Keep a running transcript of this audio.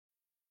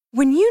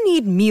When you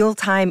need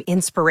mealtime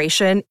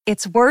inspiration,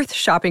 it's worth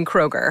shopping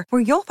Kroger,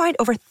 where you'll find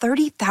over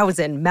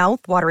 30,000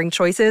 mouth-watering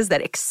choices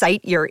that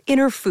excite your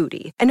inner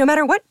foodie. And no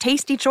matter what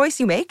tasty choice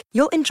you make,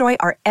 you'll enjoy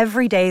our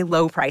everyday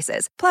low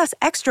prices, plus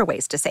extra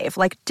ways to save,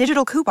 like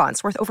digital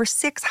coupons worth over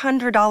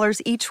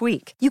 $600 each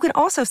week. You can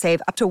also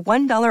save up to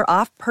 $1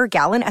 off per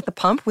gallon at the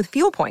pump with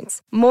fuel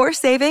points. More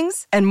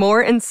savings and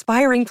more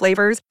inspiring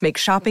flavors make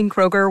shopping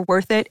Kroger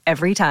worth it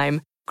every time.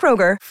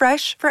 Kroger,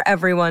 fresh for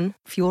everyone.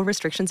 Fuel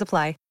restrictions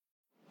apply.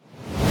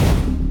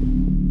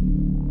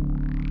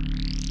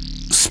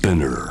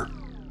 Spinner.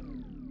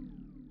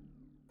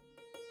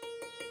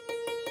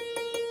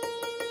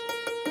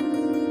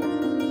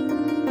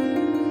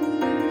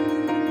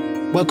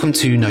 Welcome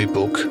to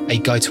Notebook, a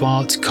guide to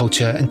art,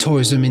 culture and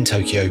tourism in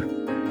Tokyo.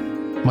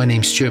 My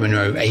name's Stuart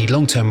Monroe, a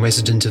long-term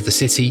resident of the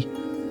city,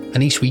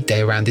 and each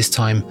weekday around this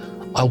time,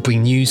 I'll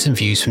bring news and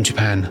views from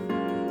Japan.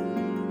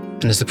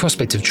 And as the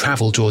prospect of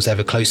travel draws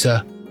ever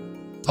closer,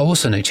 I'll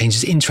also note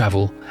changes in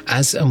travel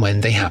as and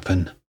when they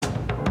happen.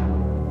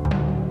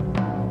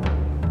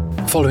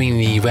 Following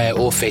the rare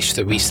oarfish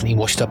that recently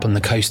washed up on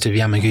the coast of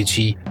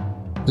Yamaguchi,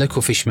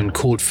 local fishermen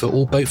called for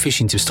all boat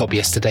fishing to stop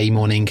yesterday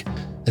morning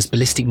as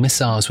ballistic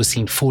missiles were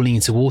seen falling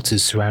into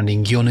waters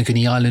surrounding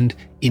Yonaguni Island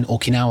in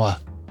Okinawa.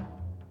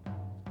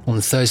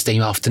 On Thursday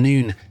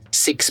afternoon,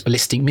 6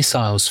 ballistic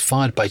missiles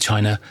fired by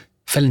China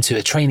fell into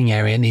a training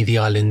area near the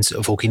islands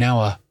of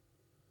Okinawa.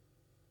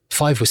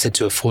 5 were said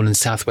to have fallen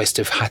southwest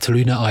of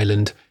Hataruna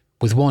Island,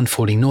 with 1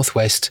 falling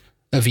northwest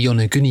of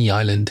Yonaguni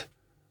Island,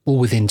 all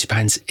within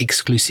Japan's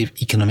exclusive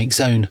economic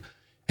zone,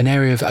 an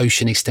area of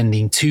ocean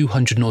extending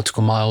 200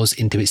 nautical miles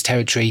into its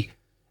territory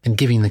and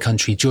giving the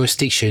country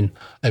jurisdiction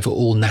over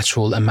all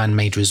natural and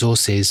man-made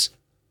resources.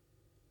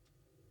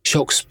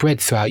 Shock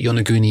spread throughout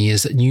Yonaguni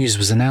as news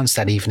was announced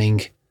that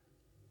evening.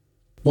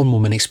 One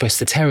woman expressed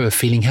the terror of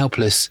feeling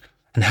helpless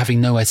and having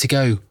nowhere to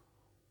go.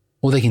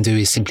 All they can do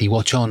is simply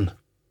watch on.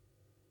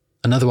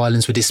 And other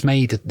islands were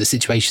dismayed at the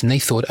situation they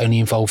thought only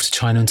involved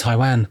China and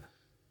Taiwan,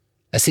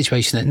 a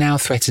situation that now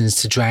threatens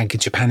to drag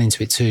Japan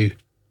into it too.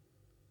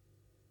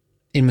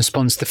 In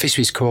response, the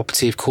fisheries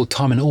cooperative called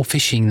time and all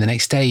fishing the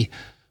next day,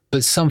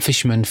 but some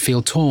fishermen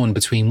feel torn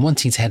between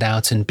wanting to head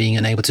out and being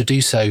unable to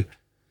do so,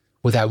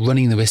 without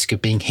running the risk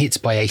of being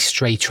hit by a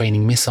stray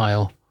training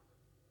missile.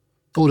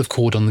 All have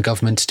called on the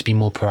government to be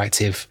more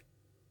proactive.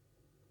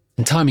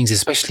 And timing's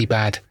especially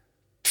bad.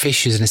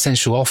 Fish is an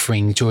essential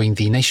offering during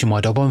the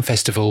nationwide Obon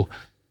Festival,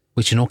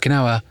 which in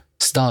Okinawa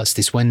starts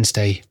this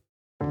Wednesday.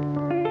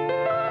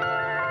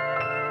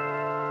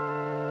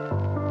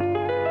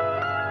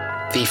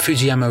 The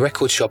Fujiyama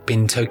record shop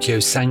in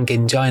Tokyo's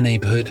Sangenjaya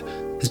neighbourhood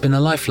has been a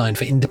lifeline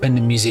for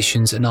independent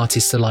musicians and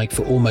artists alike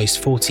for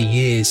almost 40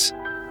 years.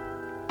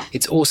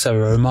 It's also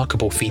a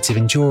remarkable feat of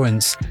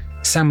endurance,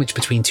 sandwiched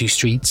between 2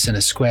 streets and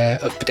a square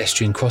of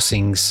pedestrian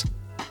crossings.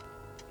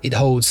 It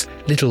holds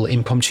little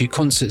impromptu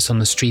concerts on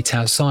the street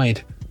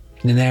outside,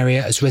 in an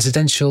area as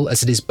residential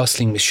as it is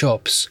bustling with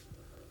shops.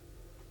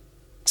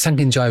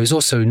 Sangenjaya is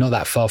also not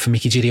that far from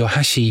Mikijiri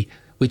Ohashi,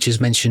 which,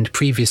 as mentioned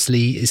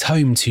previously, is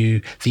home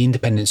to the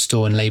independent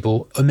store and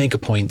label Omega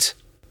Point,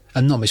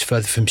 and not much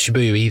further from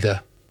Shibuya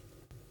either.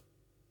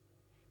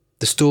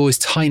 The store is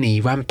tiny,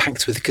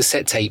 ram-packed with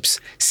cassette tapes,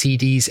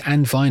 CDs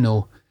and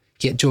vinyl,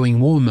 yet during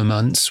warmer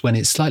months, when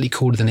it's slightly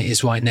colder than it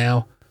is right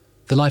now,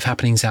 the live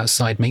happenings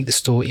outside make the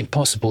store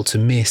impossible to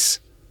miss.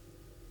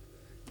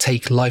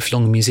 Take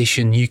lifelong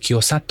musician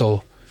Yukio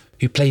Sato,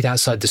 who played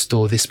outside the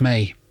store this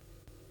May.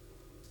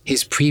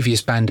 His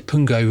previous band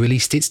Pungo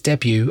released its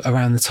debut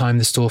around the time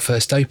the store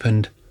first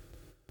opened,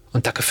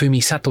 on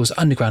Takafumi Sato's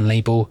underground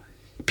label,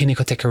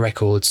 Pinacoteca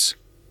Records.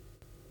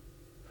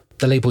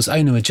 The label's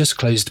owner had just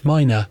closed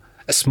Minor,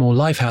 a small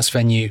livehouse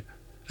venue,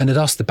 and had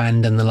asked the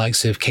band and the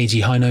likes of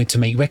Keiji Haino to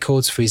make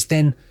records for his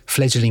then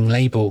fledgling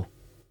label.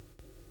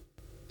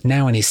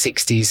 Now in his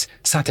 60s,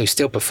 Sato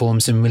still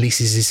performs and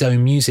releases his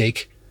own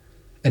music,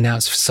 and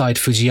outside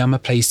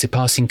Fujiyama plays to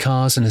passing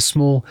cars and a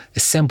small,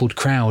 assembled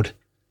crowd,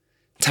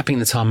 tapping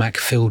the tarmac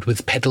filled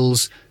with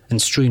pedals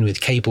and strewn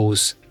with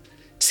cables,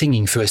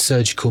 singing through a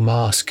surgical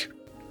mask.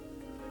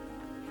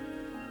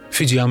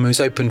 Fujiyama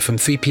is open from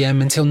 3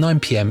 p.m. until 9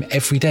 p.m.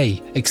 every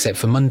day except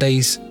for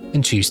Mondays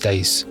and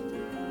Tuesdays.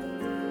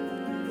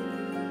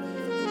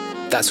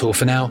 That's all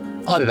for now.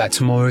 I'll be back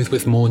tomorrow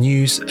with more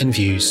news and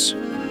views.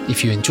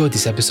 If you enjoyed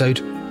this episode,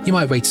 you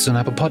might rate us on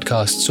Apple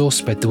Podcasts or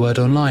spread the word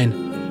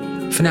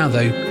online. For now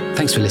though,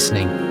 thanks for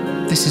listening.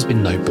 This has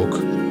been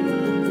Notebook.